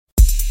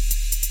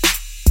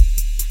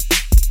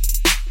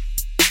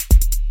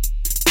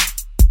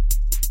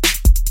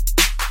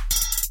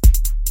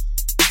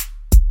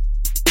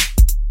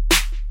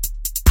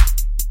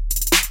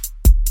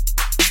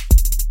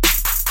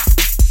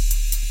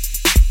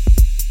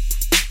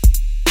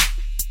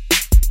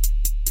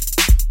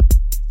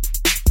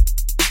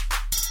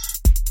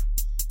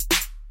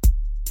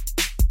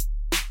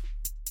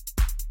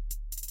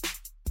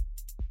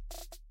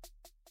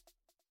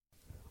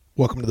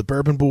Welcome to the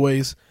Bourbon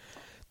Boys.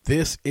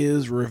 This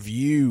is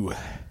review.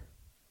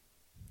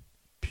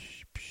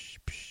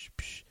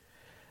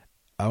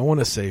 I want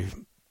to say,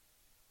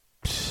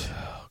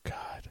 oh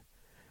God,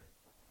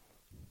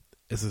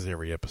 this is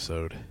every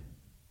episode.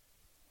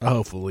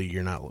 Hopefully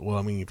you're not, well,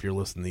 I mean, if you're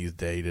listening these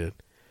days,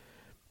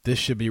 this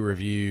should be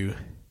review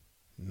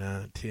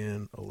 9,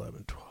 10,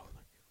 11, 12,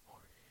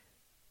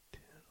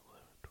 10,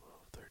 11, 12,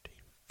 13,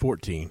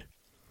 14.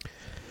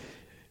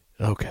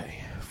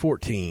 Okay,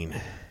 14.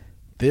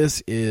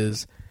 This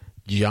is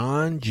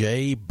John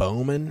J.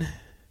 Bowman,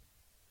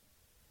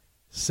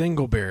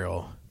 single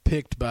barrel,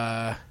 picked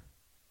by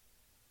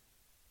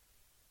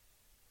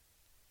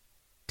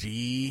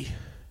DGC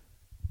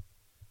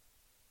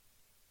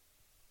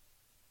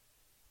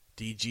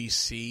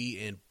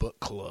and Book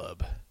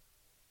Club.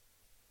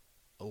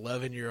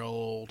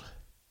 11-year-old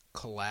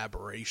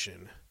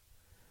collaboration.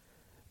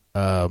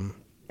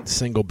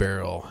 Single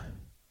barrel,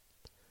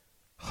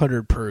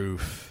 100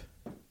 proof.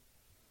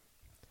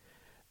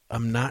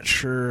 I'm not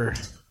sure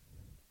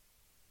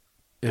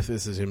if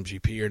this is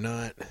MGP or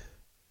not.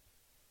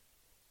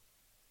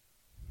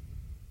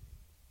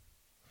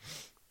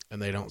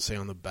 And they don't say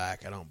on the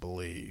back, I don't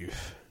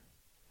believe.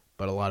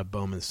 But a lot of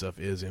Bowman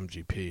stuff is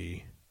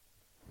MGP.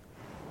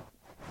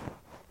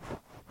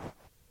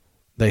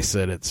 They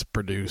said it's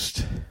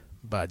produced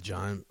by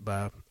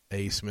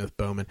A. Smith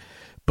Bowman.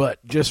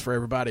 But just for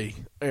everybody,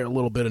 a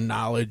little bit of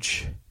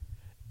knowledge.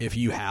 If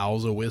you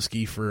house a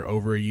whiskey for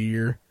over a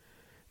year,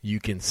 you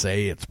can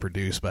say it's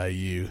produced by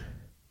you.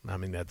 I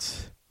mean,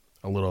 that's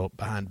a little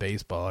behind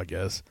baseball, I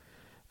guess.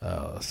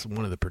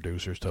 One of the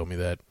producers told me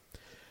that.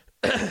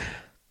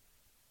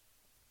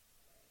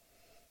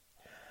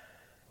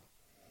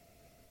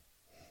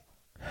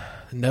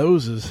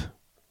 Nose is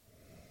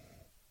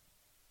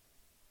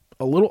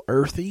a little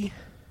earthy,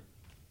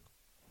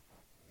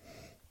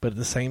 but at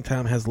the same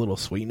time has a little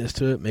sweetness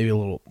to it. Maybe a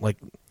little like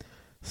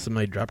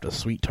somebody dropped a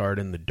sweet tart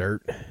in the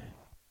dirt.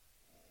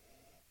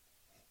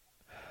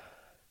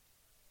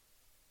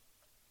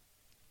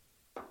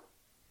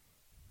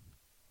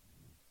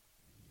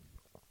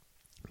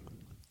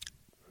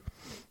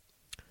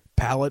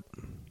 Palate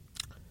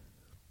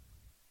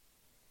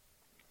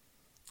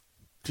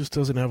just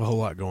doesn't have a whole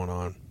lot going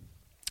on.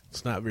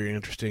 It's not very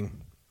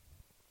interesting.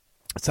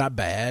 It's not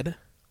bad.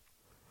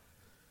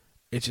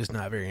 It's just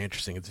not very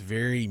interesting. It's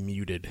very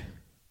muted.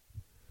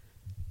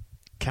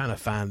 Kind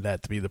of find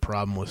that to be the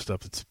problem with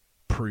stuff that's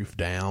proof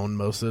down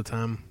most of the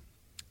time.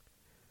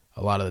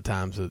 A lot of the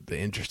times the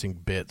interesting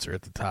bits are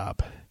at the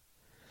top.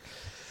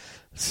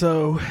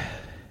 So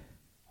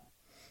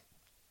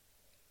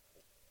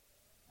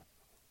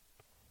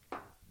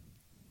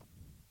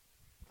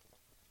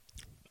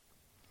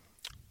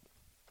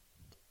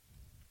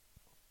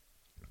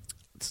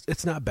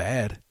it's not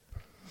bad.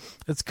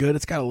 It's good.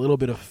 It's got a little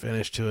bit of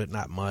finish to it,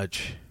 not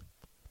much.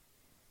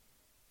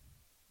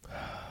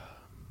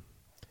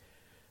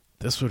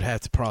 This would have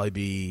to probably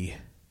be...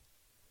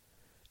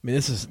 I mean,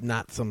 this is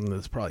not something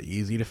that's probably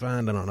easy to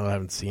find. I don't know. I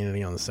haven't seen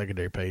any on the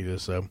secondary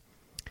pages, so...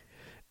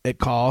 It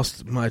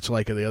costs, much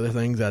like the other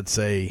things, I'd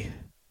say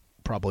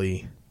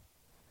probably...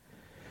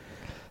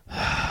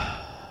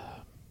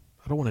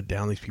 I don't want to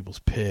down these people's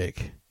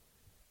pick.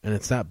 And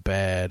it's not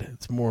bad.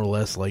 It's more or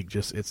less like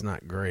just, it's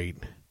not great.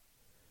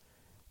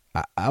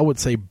 I would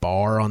say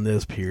bar on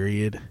this,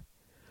 period.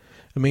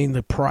 I mean,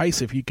 the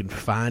price, if you can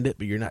find it,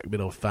 but you're not going to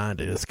be able to find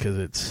it, is because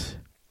it's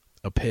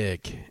a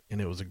pick, and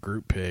it was a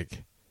group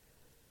pick.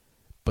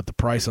 But the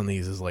price on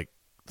these is like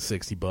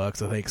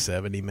 $60, I think,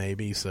 70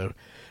 maybe. So,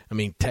 I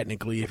mean,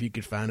 technically, if you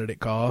could find it at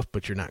cost,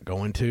 but you're not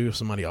going to, if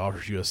somebody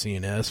offers you a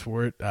CNS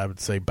for it, I would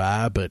say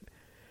buy, but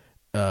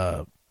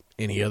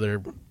any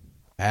other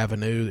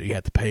avenue that you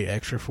have to pay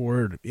extra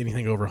for it,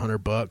 anything over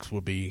 $100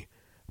 would be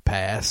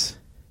pass.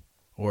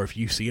 Or if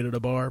you see it at a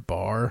bar.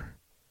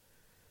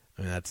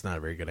 I mean, that's not a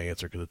very good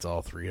answer because it's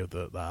all three of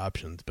the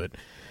options. But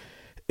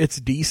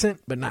it's decent,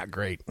 but not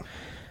great.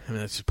 I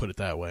mean, let's just put it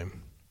that way.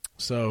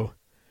 So,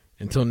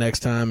 until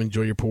next time,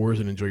 enjoy your pours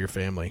and enjoy your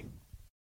family.